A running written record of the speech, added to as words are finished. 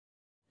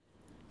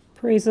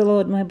Praise the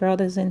Lord, my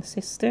brothers and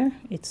sisters.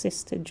 It's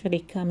Sister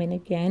Judy coming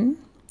again.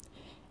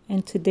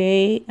 And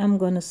today I'm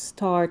going to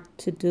start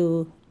to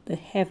do the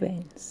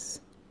heavens.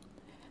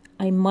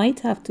 I might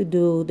have to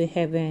do the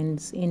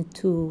heavens in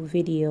 2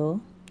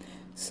 videos.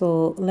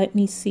 So let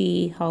me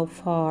see how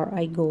far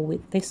I go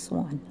with this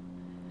one.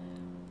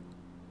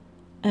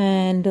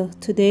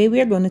 And today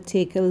we're going to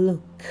take a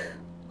look.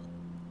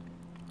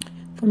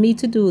 For me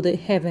to do the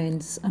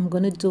heavens, I'm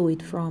going to do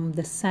it from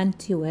the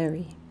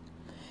sanctuary.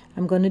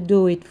 I'm going to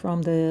do it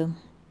from the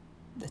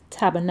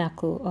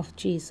tabernacle of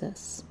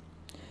Jesus.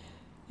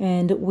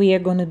 And we are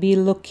going to be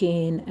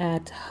looking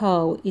at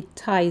how it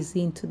ties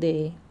in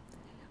today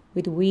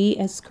with we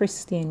as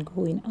Christians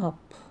going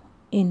up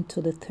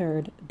into the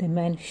 3rd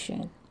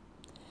dimension.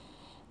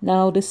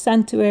 Now, the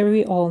sanctuary,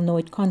 we all know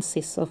it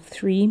consists of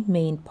 3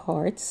 main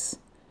parts.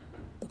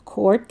 The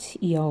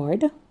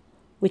courtyard,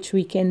 which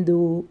we can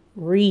do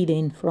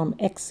reading from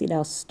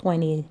Exodus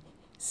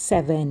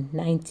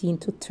 27:19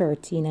 to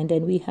 13, and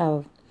then we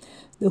have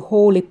the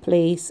holy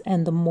place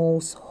and the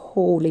most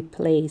holy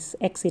place,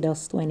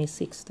 Exodus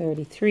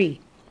 26:33.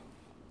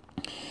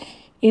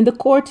 In the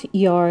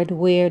courtyard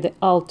where the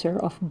altar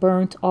of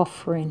burnt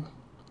offering,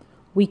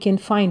 we can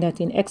find that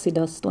in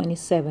Exodus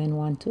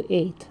 27:1 to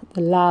 8,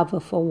 the laver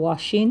for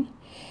washing,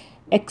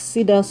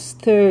 Exodus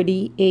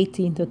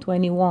 30:18 to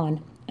 21,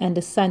 and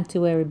the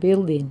sanctuary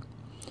building,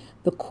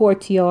 the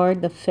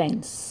courtyard, the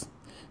fence.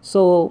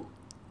 So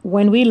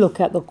when we look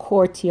at the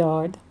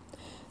courtyard,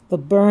 the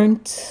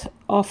burnt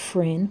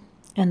offering,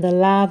 and the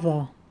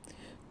laver,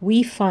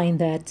 we find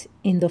that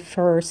in the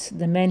 1st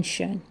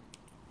dimension.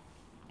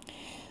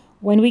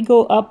 When we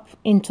go up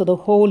into the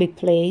holy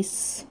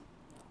place,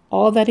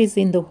 all that is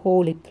in the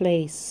holy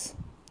place,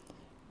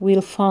 we'll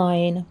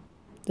find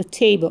the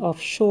table of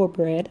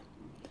showbread,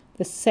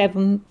 the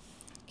 7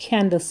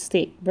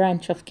 candlestick,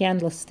 branch of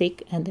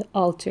candlestick, and the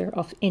altar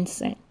of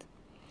incense.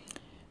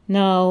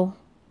 Now,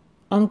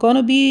 I'm going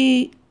to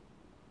be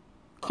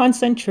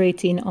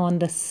concentrating on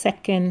the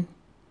 2nd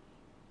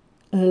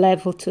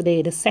level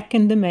today, the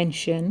 2nd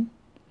dimension,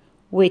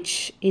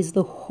 which is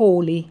the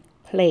holy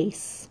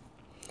place.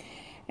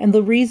 And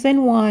the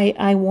reason why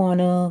I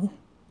want to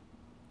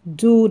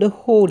do the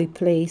holy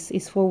place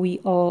is for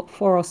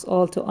us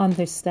all to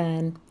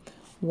understand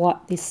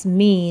what this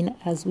means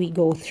as we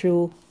go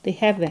through the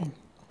heaven.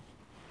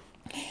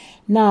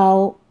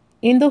 Now,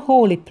 in the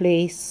holy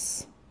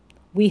place,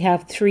 we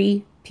have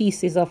 3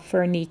 pieces of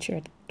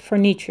furniture.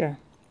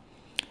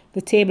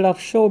 The table of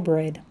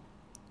showbread,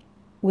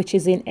 which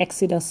is in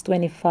Exodus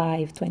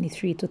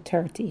 25:23 to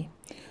 30,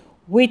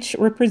 which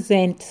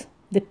represent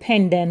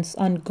dependence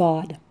on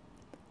God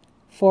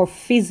for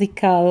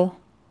physical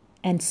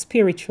and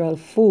spiritual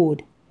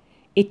food.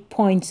 It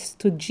points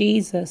to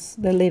Jesus,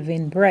 the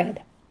living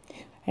bread.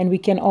 And we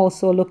can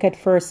also look at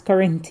 1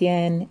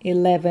 Corinthians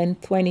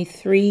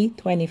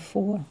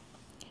 11:23-24.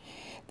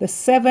 The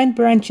 7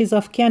 branches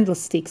of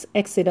candlesticks,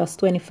 Exodus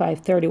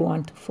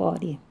 25:31 to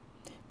 40.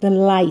 The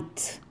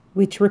light,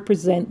 which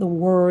represent the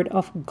word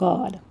of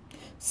God,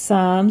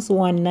 Psalms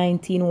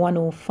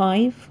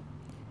 119:105.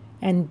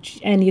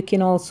 And you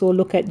can also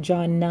look at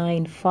John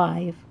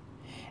 9:5.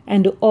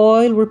 And the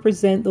oil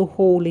represent the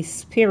Holy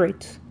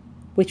Spirit,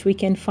 which we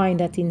can find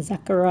that in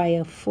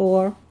Zechariah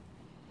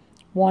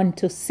 4:1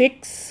 to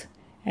 6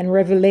 and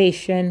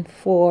Revelation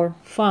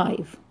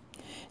 4:5.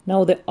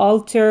 Now the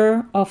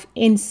altar of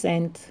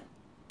incense,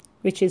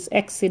 which is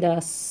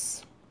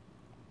Exodus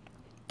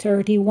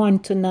 31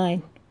 to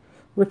 9,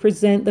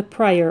 represent the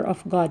prayer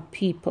of God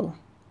people.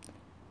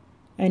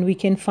 And we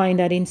can find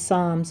that in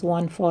Psalms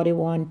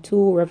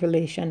 141:2,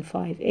 Revelation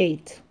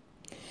 5:8.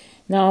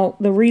 Now,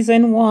 the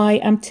reason why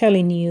I'm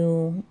telling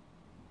you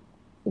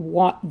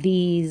what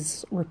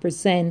these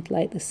represent,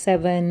 like the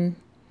 7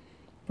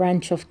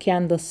 branch of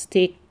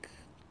candlestick,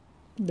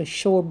 the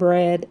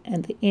showbread,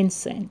 and the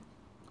incense,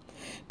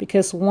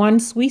 because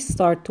once we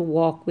start to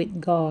walk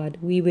with God,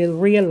 we will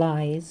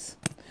realize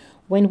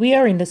when we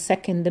are in the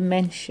 2nd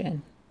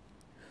dimension,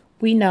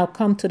 we now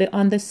come to the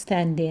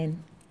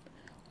understanding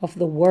of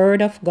the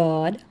Word of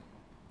God.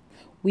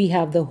 We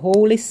have the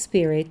Holy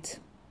Spirit,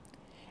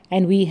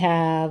 and we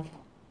have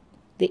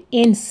the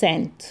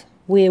incense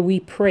where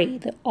we pray,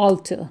 the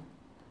altar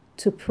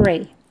to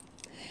pray.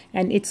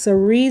 And it's a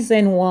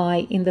reason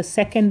why in the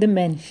 2nd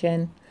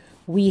dimension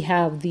we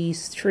have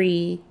these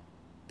 3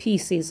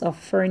 pieces of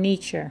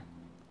furniture.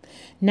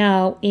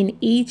 Now, in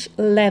each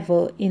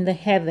level in the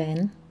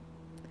heaven,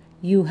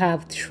 you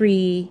have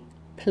 3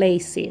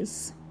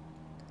 places.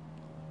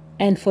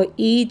 And for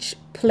each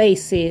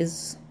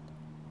places,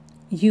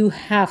 you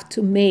have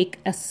to make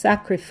a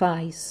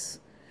sacrifice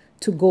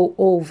to go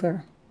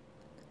over.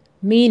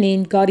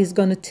 Meaning God is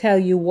going to tell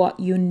you what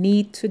you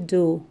need to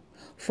do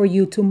for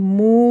you to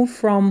move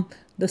from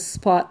the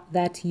spot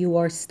that you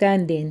are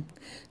standing.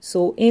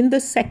 So in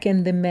the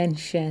 2nd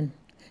dimension,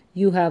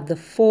 you have the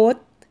 4th,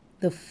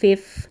 the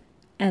 5th,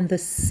 and the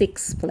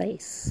 6th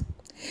place.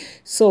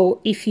 So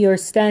if you're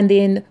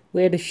standing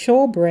where the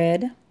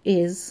showbread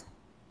is,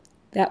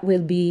 that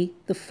will be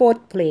the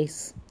 4th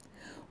place,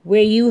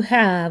 where you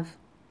have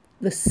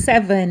the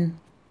 7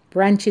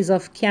 branches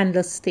of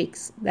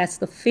candlesticks, that's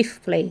the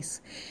 5th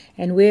place.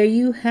 And where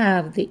you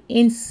have the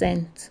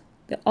incense,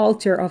 the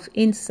altar of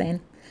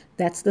incense,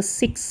 that's the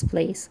 6th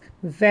place.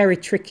 Very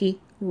tricky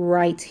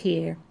right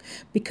here,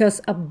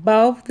 because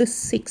above the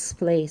 6th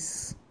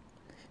place,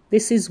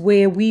 this is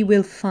where we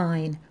will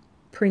find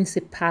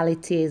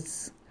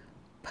principalities,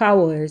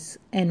 powers,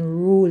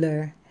 and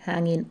ruler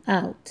hanging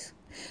out.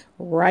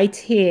 Right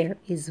here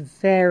is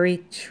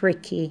very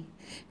tricky.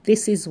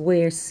 This is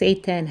where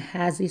Satan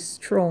has his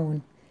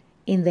throne,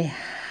 in the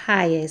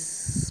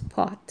highest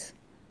spot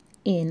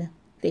in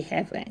the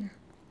heaven.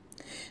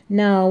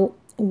 Now,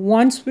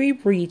 once we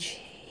reach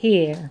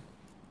here,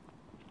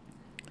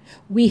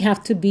 we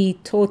have to be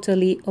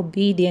totally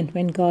obedient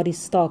when God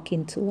is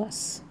talking to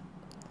us.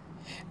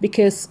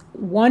 Because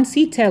once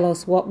he tells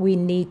us what we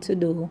need to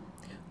do,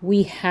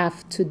 we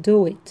have to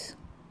do it.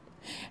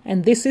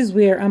 And this is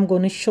where I'm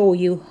going to show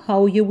you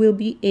how you will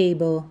be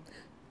able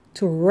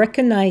to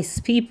recognize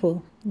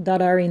people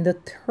that are in the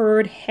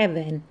 3rd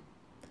heaven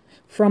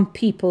from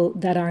people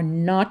that are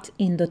not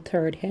in the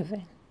 3rd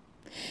heaven.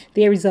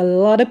 There is a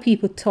lot of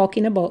people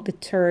talking about the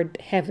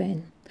 3rd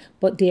heaven,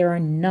 but they are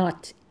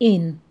not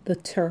in the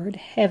 3rd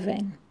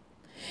heaven.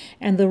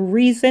 And the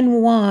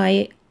reason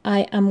why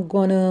I am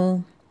going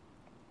to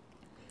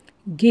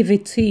give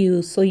it to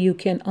you so you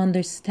can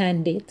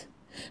understand it,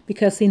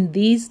 because in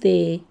these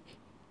days,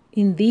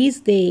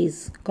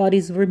 God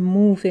is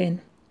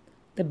removing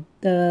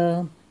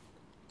the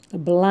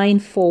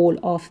blindfold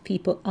of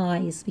people's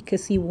eyes,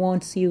 because he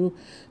wants you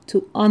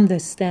to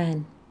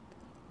understand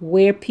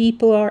where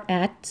people are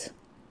at,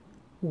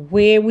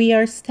 where we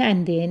are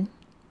standing,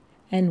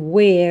 and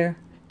where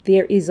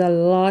there is a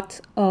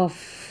lot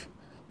of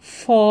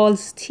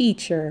false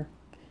teacher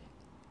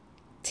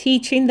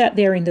teaching that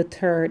they're in the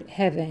 3rd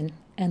heaven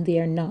and they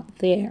are not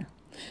there,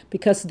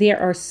 because there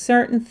are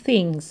certain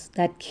things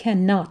that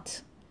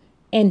cannot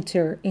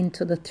enter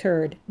into the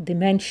 3rd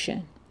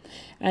dimension.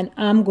 And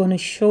I'm going to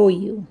show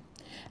you.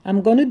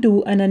 I'm going to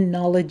do an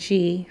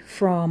analogy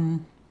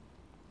from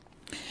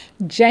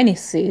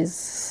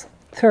Genesis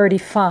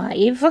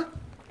 35.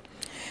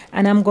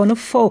 And I'm going to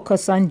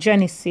focus on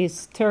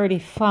Genesis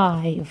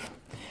 35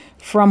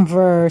 from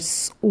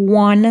verse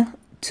 1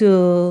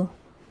 to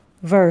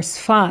verse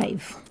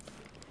 5.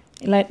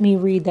 Let me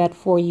read that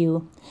for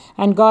you.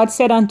 And God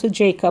said unto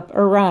Jacob,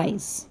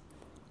 Arise,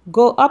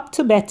 go up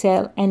to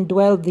Bethel and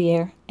dwell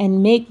there,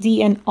 and make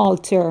thee an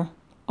altar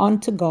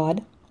unto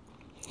God,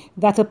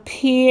 that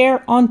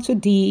appear unto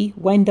thee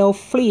when thou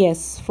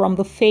fleest from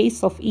the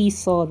face of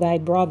Esau thy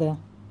brother.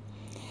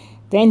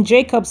 Then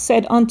Jacob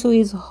said unto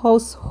his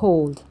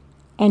household,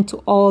 and to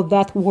all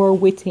that were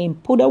with him,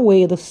 Put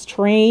away the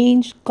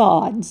strange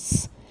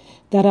gods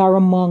that are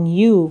among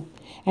you,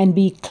 and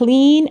be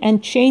clean,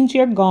 and change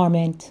your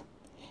garment,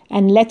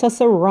 and let us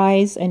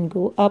arise and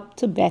go up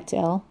to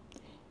Bethel,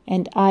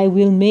 and I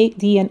will make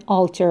thee an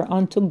altar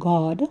unto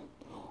God,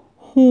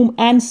 whom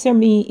answer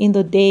me in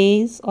the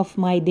days of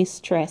my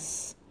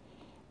distress,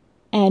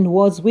 and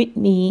was with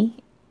me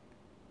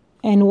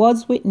in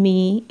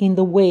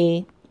the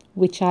way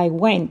which I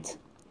went.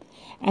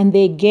 And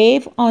they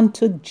gave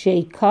unto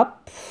Jacob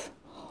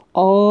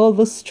all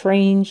the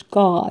strange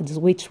gods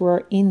which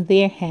were in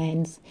their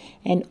hands,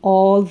 and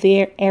all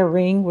their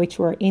earring which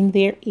were in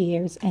their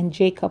ears, and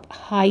Jacob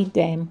hid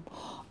them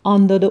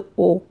under the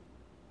oak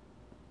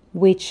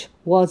which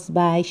was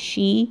by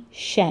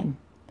Shechem.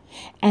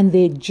 And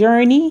they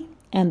journeyed,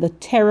 and the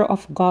terror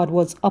of God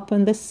was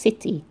upon the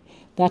city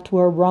that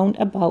were round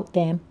about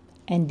them,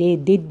 and they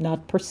did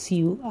not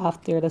pursue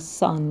after the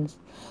sons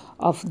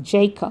of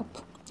Jacob.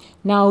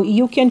 Now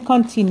you can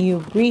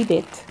continue, read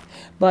it,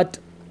 but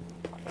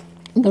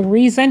the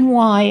reason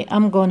why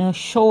I'm going to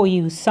show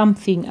you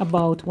something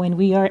about when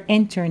we are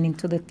entering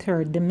into the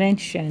 3rd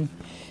dimension,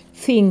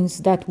 things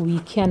that we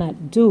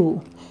cannot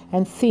do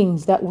and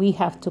things that we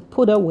have to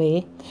put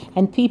away,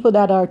 and people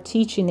that are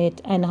teaching it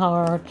and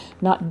are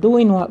not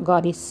doing what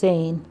God is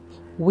saying,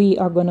 we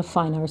are going to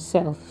find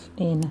ourselves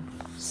in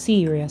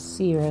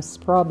serious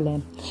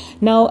problem.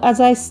 Now, as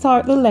I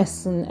start the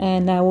lesson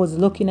and I was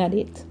looking at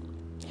it,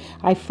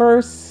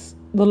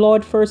 the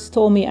Lord first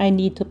told me I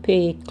need to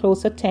pay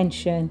close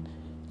attention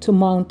to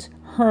Mount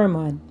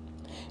Hermon.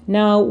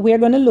 Now, we're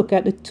going to look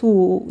at the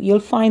 2.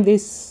 You'll find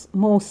this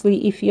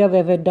mostly if you have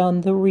ever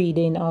done the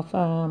reading of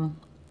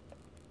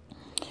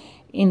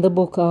in the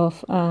book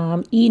of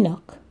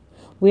Enoch,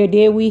 where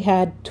there we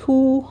had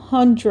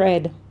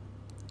 200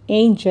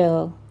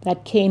 angels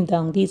that came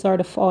down. These are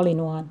the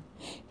fallen one.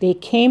 They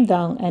came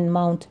down, and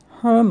Mount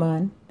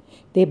Hermon,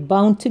 they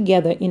bound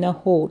together in a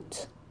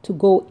oath to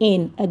go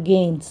in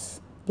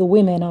against the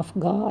women of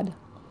God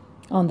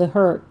on the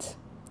earth.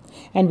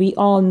 And we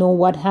all know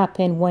what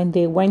happened when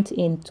they went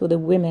into the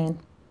women,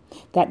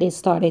 that they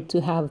started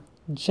to have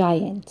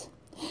giant.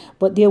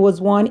 But there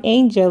was one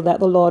angel that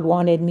the Lord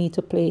wanted me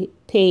to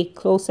pay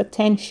close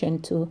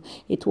attention to.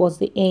 It was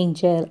the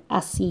angel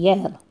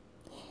Asiel.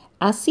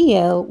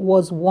 Asiel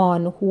was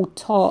one who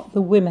taught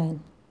the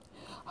women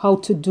how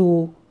to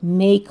do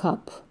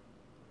makeup.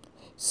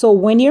 So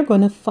when you're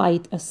going to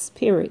fight a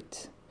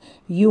spirit,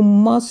 you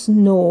must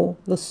know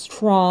the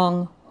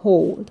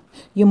stronghold.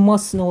 You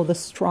must know the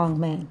strong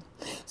man.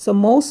 So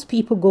most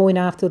people going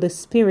after the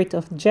spirit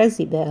of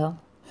Jezebel,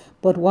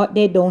 but what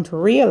they don't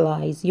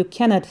realize, you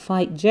cannot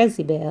fight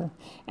Jezebel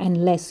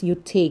unless you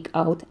take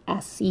out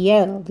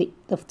Asiel,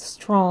 the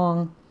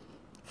strong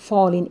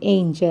fallen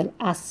angel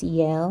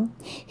Asiel.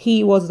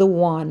 He was the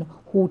one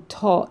who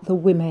taught the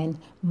women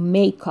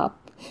makeup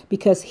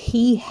because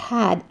he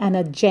had an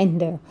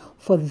agenda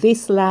for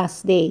this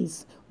last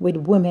days with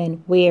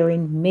women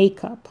wearing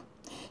makeup.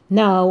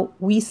 Now,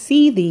 we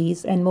see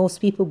these, and most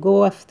people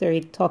go after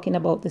it talking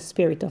about the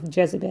spirit of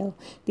Jezebel.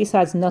 This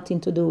has nothing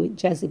to do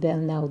with Jezebel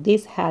now.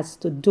 This has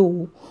to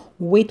do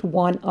with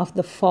one of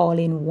the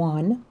fallen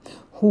one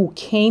who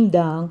came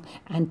down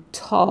and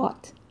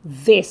taught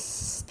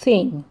this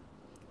thing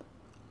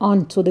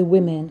unto the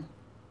women.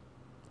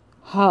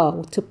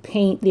 How to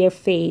paint their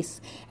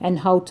face and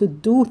how to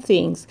do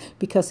things,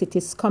 because it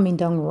is coming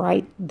down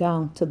right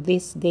down to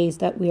these days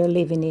that we are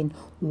living in,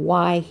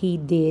 why he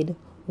did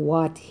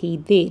what he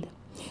did.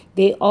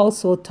 They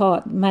also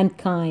taught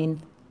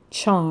mankind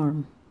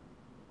charm.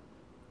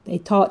 They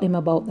taught them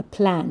about the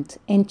plant,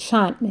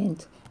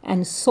 enchantment,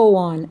 and so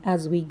on.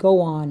 As we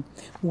go on,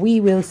 we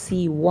will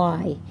see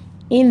why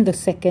in the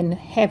second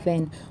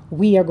heaven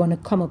we are going to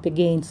come up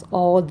against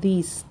all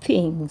these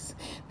things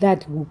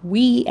that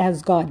we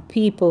as God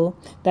people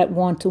that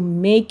want to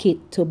make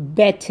it to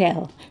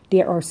Bethel,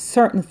 there are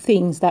certain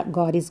things that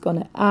God is going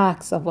to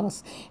ask of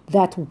us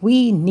that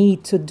we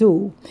need to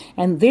do.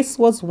 And this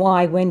was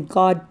why when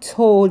God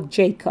told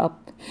Jacob,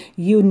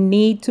 you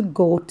need to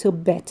go to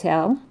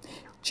Bethel,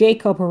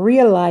 Jacob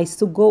realized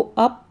to go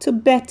up to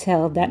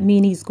Bethel, that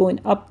means he's going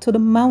up to the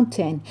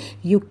mountain.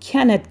 You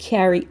cannot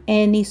carry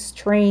any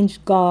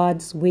strange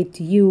gods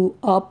with you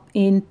up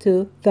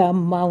into the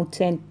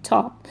mountain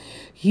top.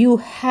 You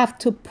have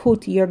to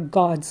put your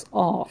gods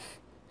off.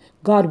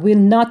 God will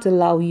not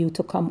allow you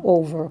to come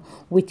over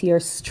with your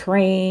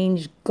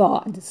strange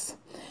gods.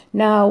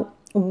 Now,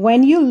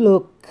 when you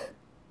look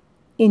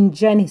in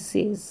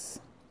Genesis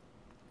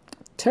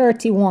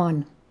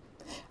 31,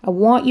 I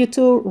want you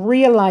to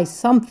realize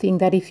something,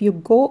 that if you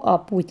go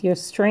up with your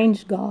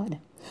strange God,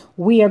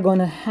 we are going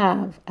to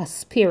have a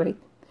spirit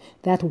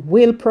that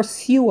will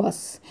pursue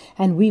us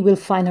and we will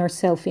find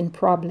ourselves in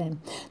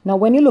problem. Now,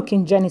 when you look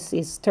in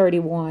Genesis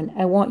 31,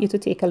 I want you to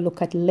take a look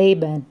at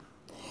Laban.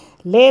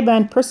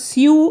 Laban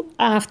pursued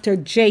after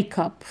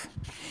Jacob.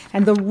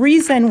 And the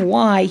reason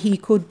why he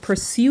could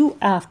pursue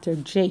after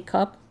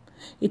Jacob,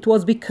 it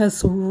was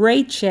because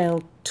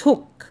Rachel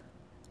took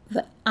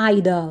the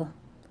idol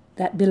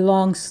that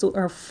belongs to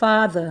her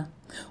father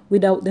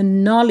without the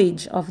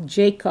knowledge of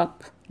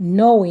Jacob,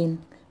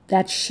 knowing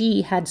that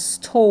she had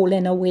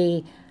stolen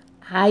away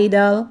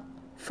idol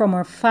from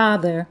her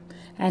father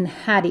and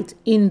had it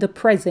in the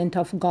presence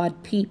of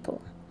God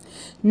people.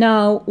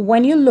 Now,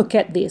 when you look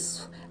at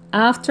this,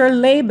 after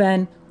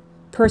Laban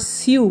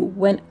pursued,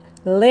 when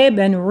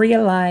Laban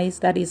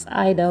realized that his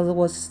idol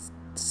was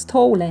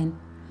stolen,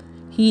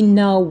 he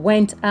now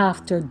went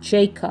after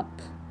Jacob.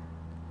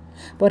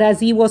 But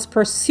as he was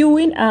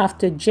pursuing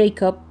after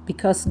Jacob,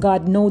 because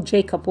God knew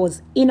Jacob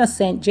was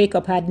innocent,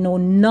 Jacob had no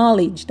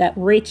knowledge that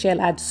Rachel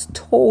had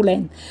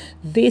stolen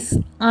this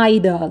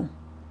idol.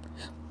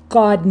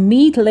 God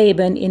met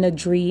Laban in a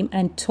dream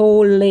and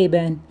told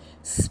Laban,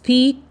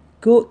 speak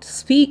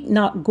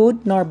not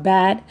good nor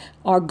bad,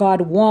 or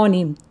God warned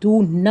him,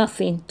 do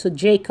nothing to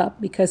Jacob,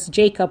 because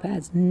Jacob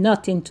has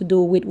nothing to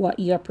do with what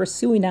you are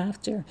pursuing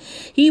after.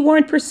 He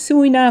weren't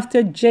pursuing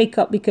after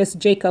Jacob because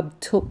Jacob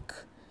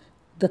took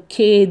the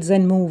kids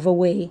and move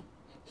away.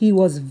 He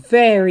was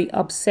very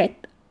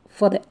upset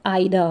for the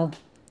idol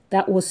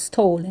that was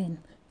stolen,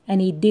 and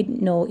he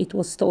didn't know it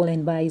was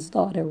stolen by his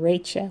daughter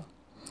Rachel.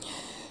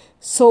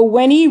 So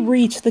when he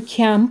reached the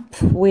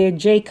camp where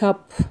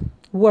Jacob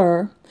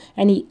were,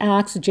 and he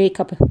asked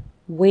Jacob,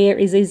 where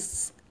is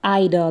his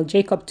idol?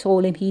 Jacob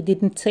told him he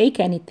didn't take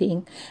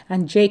anything,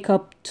 and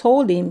Jacob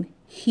told him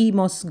he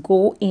must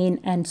go in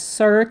and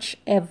search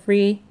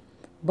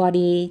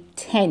everybody's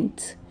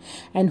tent,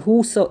 and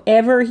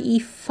whosoever he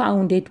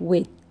found it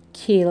with,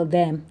 kill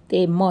them.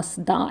 They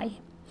must die.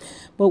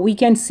 But we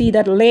can see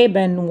that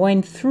Laban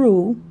went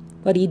through,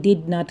 but he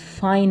did not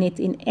find it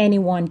in any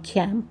one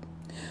camp.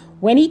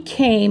 When he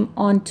came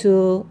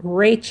onto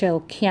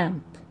Rachel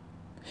camp,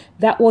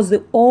 that was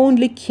the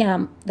only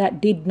camp that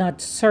did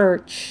not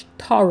search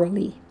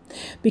thoroughly,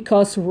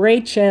 because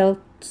Rachel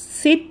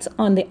sit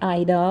on the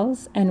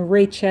idols and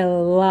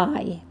Rachel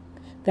lie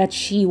that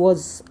she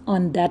was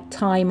on that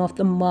time of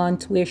the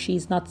month where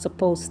she's not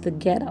supposed to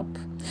get up.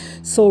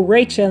 So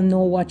Rachel knew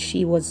what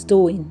she was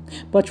doing.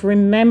 But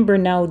remember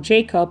now,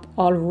 Jacob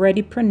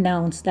already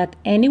pronounced that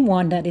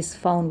anyone that is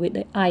found with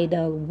the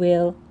idol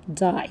will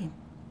die.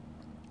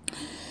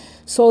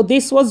 So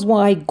this was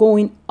why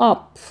going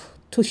up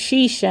to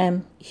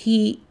Shechem,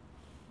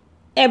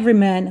 every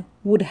man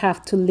would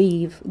have to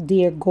leave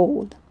their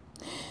gold.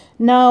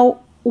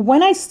 Now,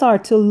 when I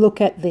start to look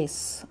at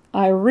this,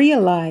 I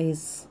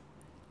realize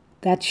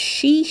that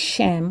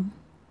Shechem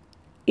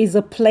is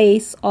a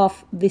place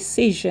of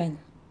decision.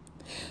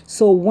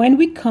 So when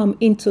we come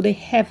into the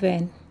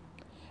heaven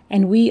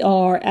and we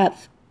are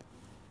at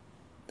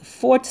the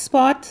fourth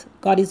spot,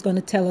 God is going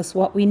to tell us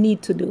what we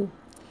need to do.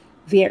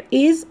 There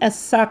is a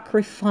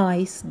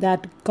sacrifice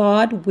that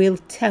God will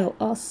tell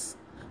us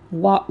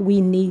what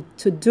we need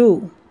to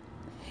do.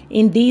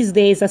 In these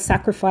days, a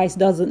sacrifice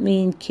doesn't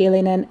mean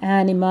killing an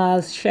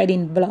animal,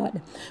 shedding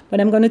blood.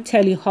 But I'm going to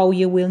tell you how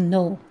you will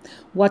know.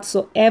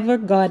 Whatsoever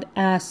God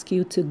asks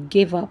you to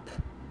give up,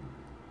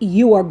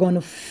 you are going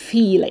to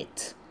feel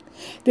it.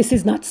 This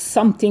is not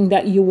something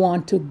that you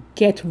want to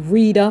get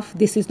rid of.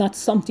 This is not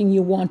something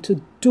you want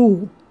to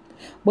do.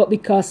 But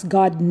because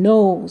God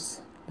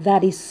knows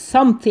that is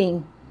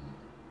something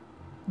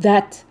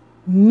that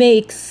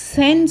makes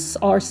sense,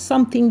 or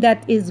something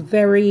that is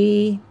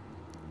very,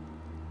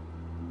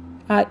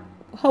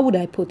 how would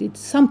I put it?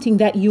 Something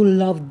that you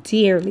love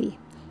dearly.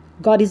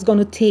 God is going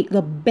to take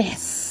the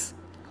best,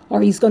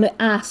 or he's going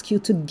to ask you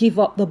to give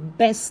up the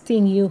best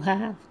thing you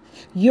have.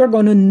 You're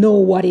going to know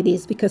what it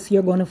is because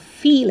you're going to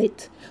feel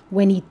it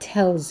when he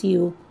tells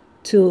you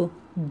to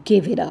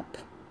give it up.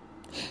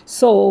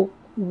 So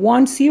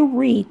once you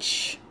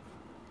reach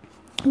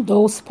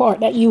those part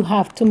that you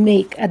have to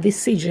make a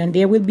decision,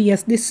 there will be a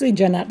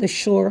decision at the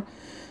shore,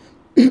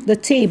 the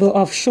table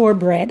of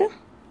shortbread.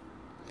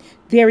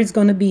 There is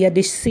going to be a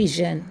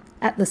decision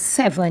at the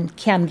 7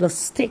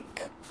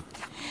 candlestick.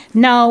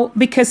 Now,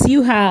 because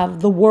you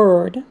have the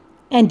word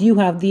and you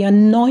have the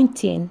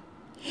anointing,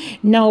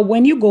 now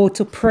when you go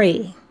to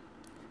pray,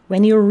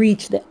 when you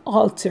reach the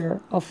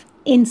altar of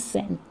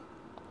incense,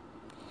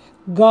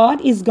 God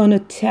is going to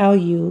tell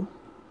you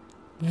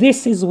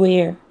this is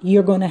where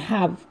you're going to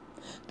have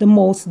the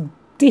most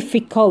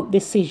difficult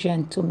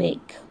decision to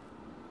make.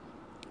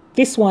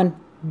 This one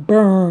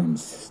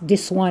burns.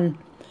 This one,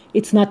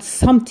 it's not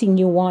something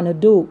you want to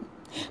do,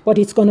 but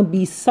it's going to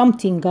be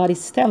something God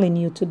is telling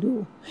you to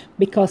do,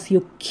 because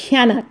you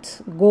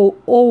cannot go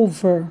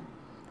over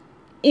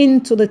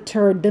into the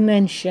third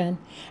dimension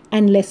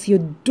unless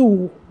you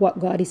do what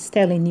God is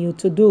telling you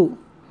to do.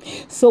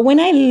 So when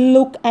I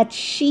look at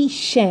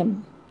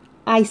Shechem,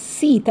 I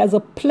see it as a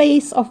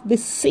place of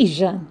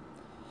decision.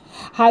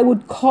 I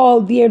would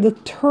call there the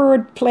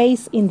third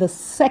place in the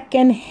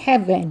second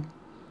heaven,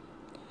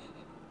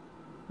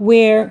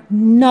 where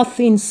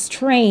nothing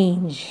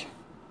strange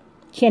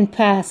can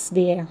pass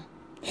there.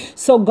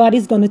 So God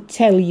is going to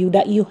tell you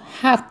that you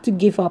have to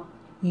give up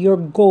your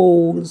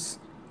goals,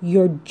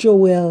 your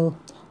jewel,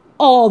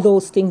 all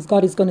those things.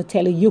 God is going to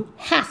tell you, you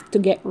have to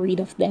get rid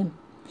of them.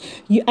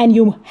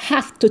 You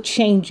have to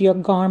change your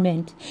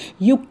garment.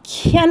 You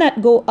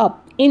cannot go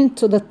up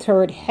into the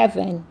third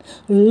heaven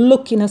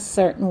looking a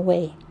certain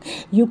way.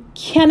 You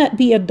cannot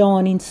be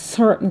adorning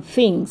certain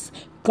things.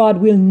 God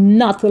will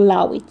not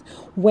allow it.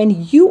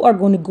 When you are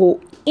going to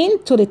go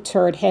into the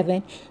third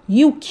heaven,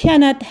 you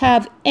cannot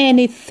have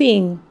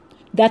anything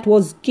that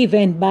was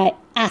given by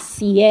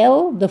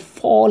Asiel, the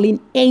fallen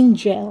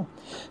angel.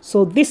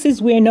 So this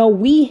is where now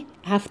we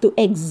have to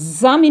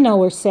examine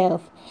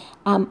ourselves.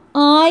 Am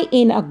I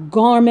in a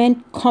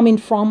garment coming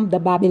from the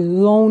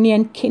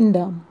Babylonian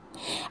kingdom?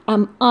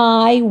 Am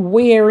I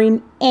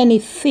wearing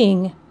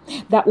anything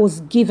that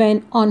was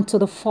given unto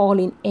the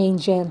fallen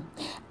angel?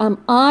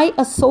 Am I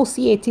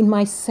associating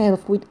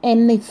myself with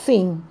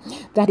anything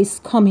that is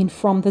coming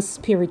from the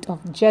spirit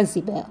of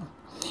Jezebel?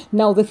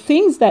 Now, the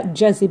things that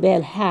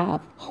Jezebel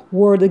have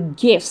were the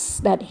gifts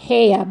that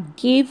Ahab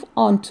gave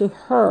unto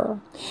her.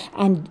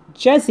 And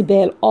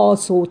Jezebel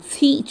also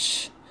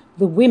teach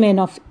the women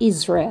of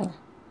Israel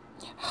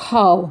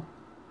how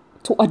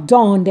to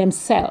adorn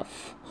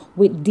themselves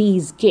with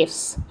these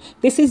gifts.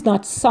 This is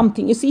not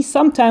something, you see,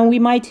 sometimes we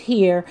might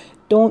hear,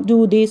 don't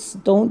do this,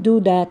 don't do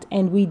that,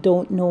 and we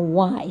don't know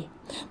why.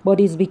 But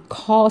it's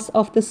because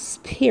of the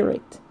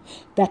spirit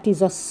that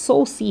is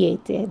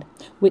associated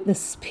with the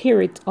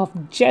spirit of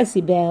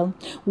Jezebel,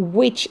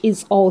 which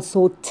is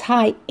also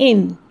tied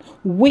in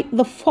with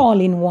the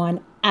fallen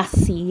one,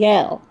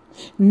 Asiel.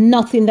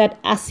 Nothing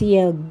that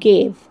Asiel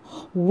gave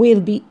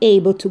will be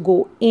able to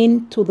go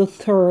into the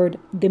third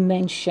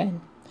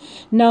dimension.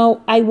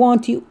 Now, I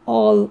want you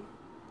all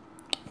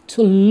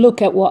to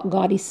look at what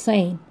God is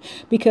saying,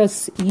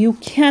 because you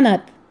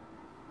cannot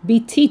be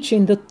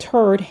teaching the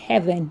third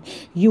heaven.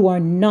 You are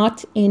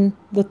not in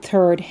the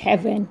third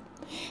heaven.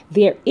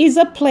 There is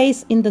a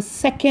place in the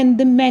second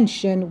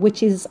dimension,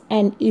 which is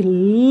an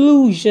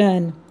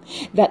illusion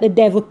that the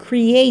devil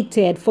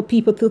created for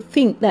people to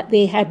think that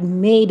they had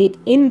made it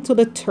into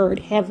the third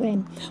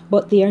heaven,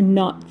 but they are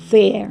not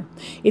there.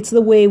 It's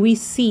the way we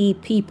see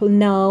people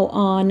now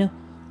on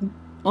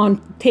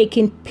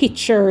taking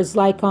pictures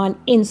like on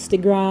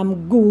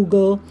Instagram,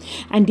 Google,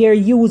 and they're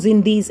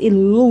using these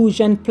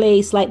illusion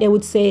place, like they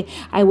would say,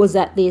 I was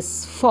at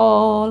this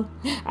fall,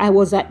 I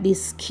was at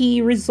this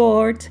ski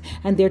resort,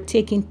 and they're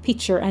taking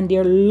picture and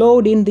they're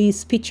loading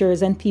these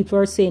pictures, and people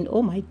are saying,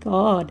 oh my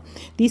God,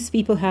 these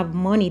people have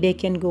money, they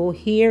can go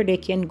here, they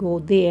can go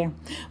there.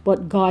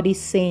 But God is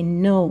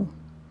saying no.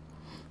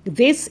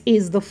 This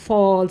is the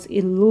false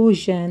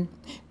illusion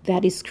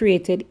that is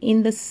created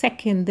in the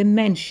second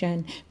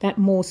dimension that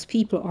most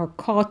people are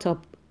caught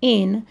up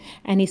in,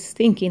 and is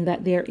thinking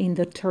that they're in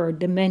the third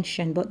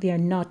dimension, but they're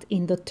not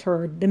in the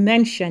third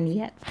dimension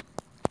yet.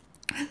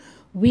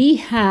 We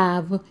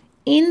have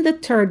in the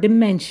third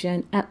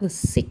dimension at the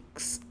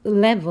 6th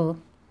level,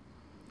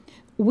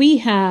 we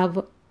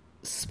have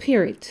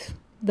spirit,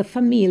 the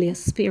familiar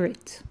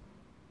spirit.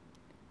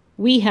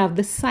 We have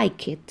the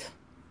psychic.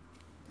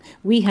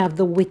 We have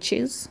the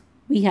witches.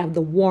 We have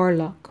the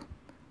warlock.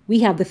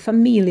 We have the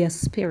familiar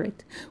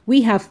spirit.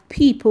 We have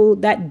people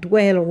that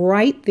dwell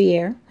right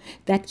there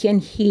that can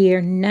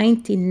hear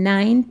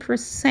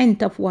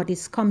 99% of what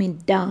is coming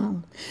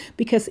down.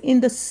 Because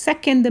in the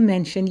second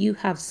dimension, you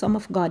have some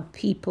of God's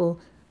people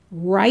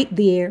right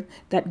there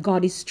that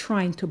God is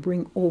trying to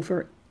bring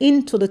over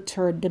into the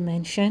third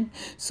dimension.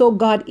 So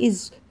God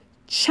is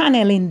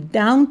channeling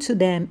down to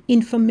them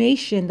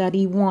information that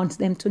he wants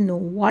them to know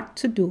what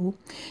to do.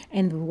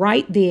 And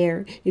right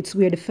there, it's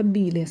where the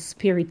familiar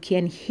spirit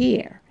can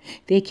hear.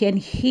 They can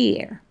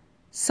hear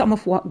some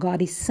of what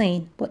God is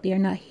saying, but they're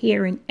not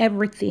hearing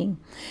everything.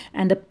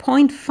 And the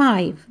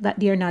 0.5 that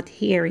they're not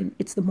hearing,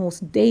 it's the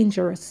most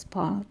dangerous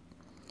part,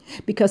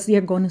 because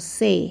they're going to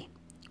say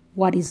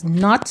what is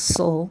not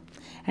so,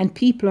 and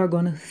people are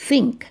going to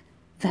think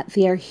that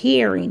they're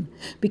hearing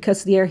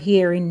because they're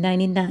hearing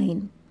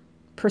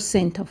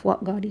 99% of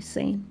what God is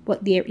saying.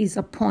 But there is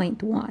a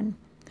 0.1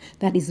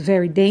 that is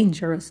very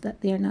dangerous that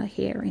they're not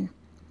hearing,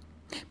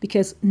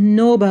 because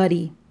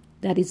nobody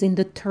that is in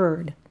the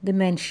third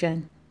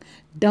dimension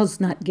does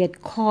not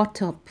get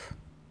caught up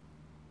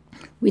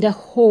with a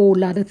whole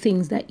lot of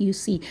things that you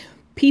see.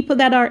 People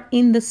that are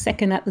in the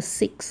second at the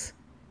 6th,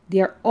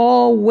 they're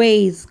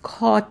always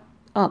caught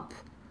up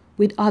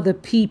with other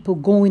people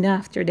going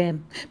after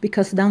them,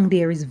 because down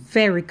there is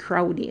very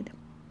crowded.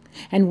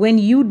 And when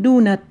you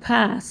do not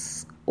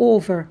pass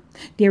over,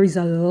 there is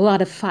a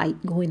lot of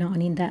fight going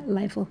on in that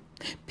level.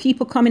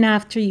 People coming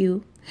after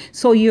you.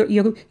 So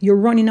you're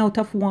running out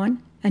of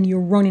one and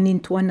you're running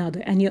into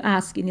another, and you're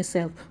asking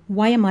yourself,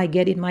 why am I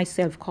getting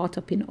myself caught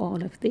up in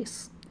all of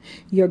this?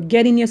 You're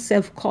getting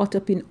yourself caught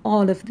up in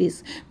all of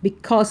this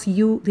because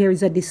there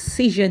is a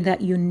decision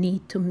that you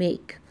need to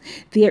make.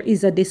 There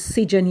is a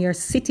decision. You're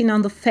sitting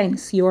on the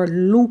fence. You're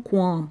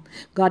lukewarm.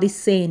 God is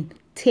saying,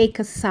 take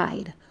a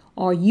side.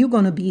 Are you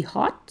going to be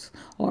hot,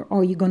 or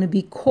are you going to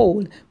be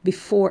cold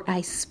before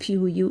I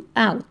spew you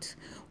out?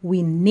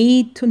 We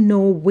need to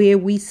know where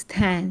we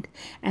stand.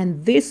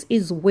 And this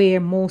is where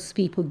most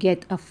people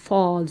get a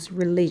false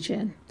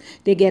religion.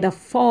 They get a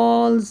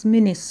false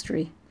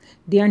ministry.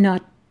 They are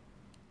not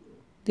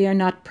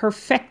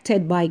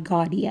perfected by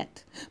God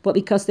yet. But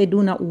because they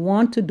do not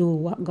want to do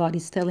what God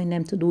is telling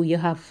them to do, you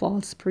have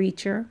false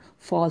preacher,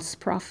 false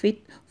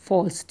prophet,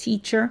 false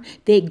teacher.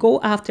 They go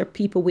after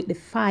people with the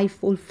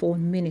fivefold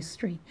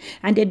ministry.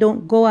 And they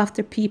don't go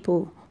after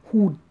people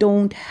who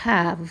don't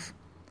have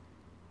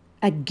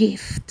a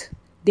gift.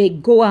 They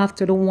go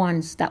after the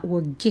ones that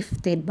were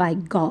gifted by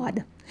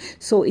God.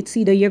 So it's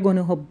either you're going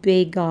to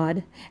obey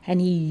God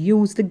and he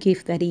use the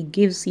gift that he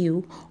gives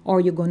you,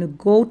 or you're going to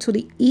go to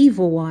the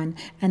evil one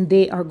and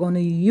they are going to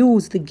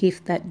use the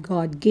gift that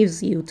God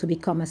gives you to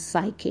become a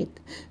psychic.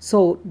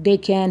 So they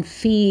can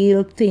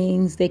feel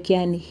things, they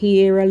can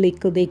hear a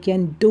little, they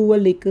can do a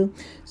little.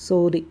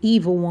 So the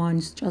evil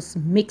ones just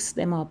mix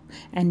them up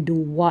and do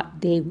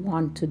what they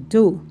want to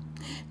do.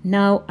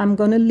 Now I'm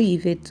going to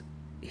leave it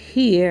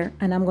here,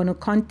 and I'm going to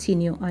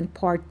continue on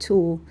part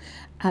 2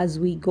 as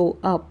we go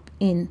up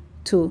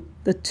into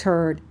the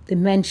third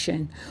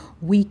dimension.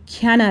 We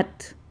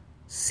cannot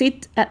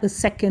sit at the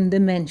second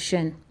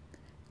dimension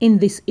in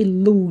this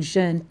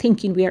illusion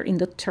thinking we are in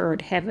the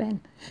third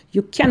heaven.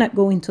 You cannot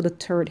go into the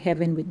third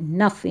heaven with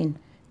nothing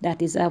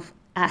that is of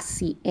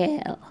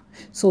Asiel.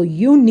 So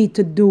you need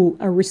to do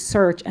a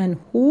research on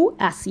who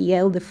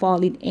Asiel, the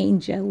fallen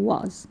angel,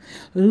 was.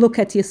 Look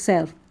at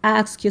yourself.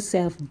 Ask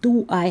yourself,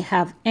 do I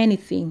have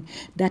anything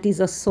that is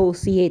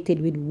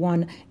associated with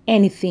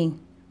anything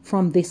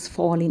from this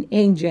fallen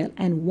angel?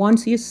 And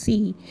once you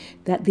see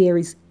that there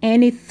is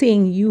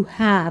anything you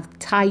have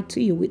tied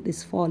to you with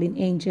this fallen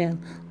angel,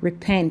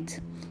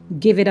 repent,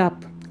 give it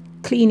up,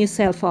 clean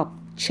yourself up,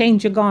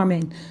 change your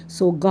garment,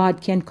 so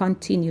God can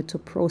continue to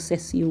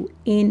process you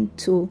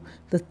into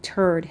the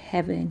third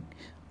heaven.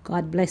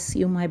 God bless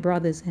you, my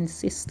brothers and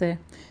sisters.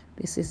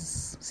 This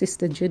is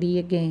Sister Judy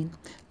again.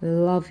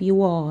 Love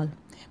you all.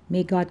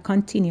 May God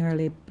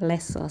continually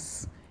bless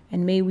us.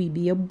 And may we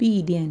be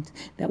obedient,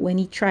 that when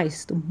he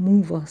tries to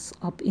move us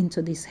up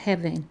into this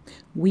heaven,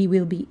 we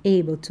will be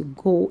able to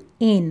go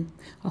in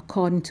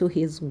according to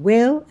his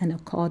will and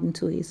according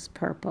to his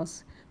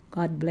purpose.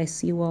 God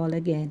bless you all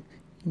again.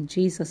 In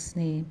Jesus'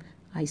 name,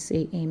 I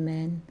say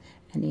amen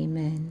and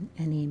amen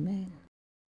and amen.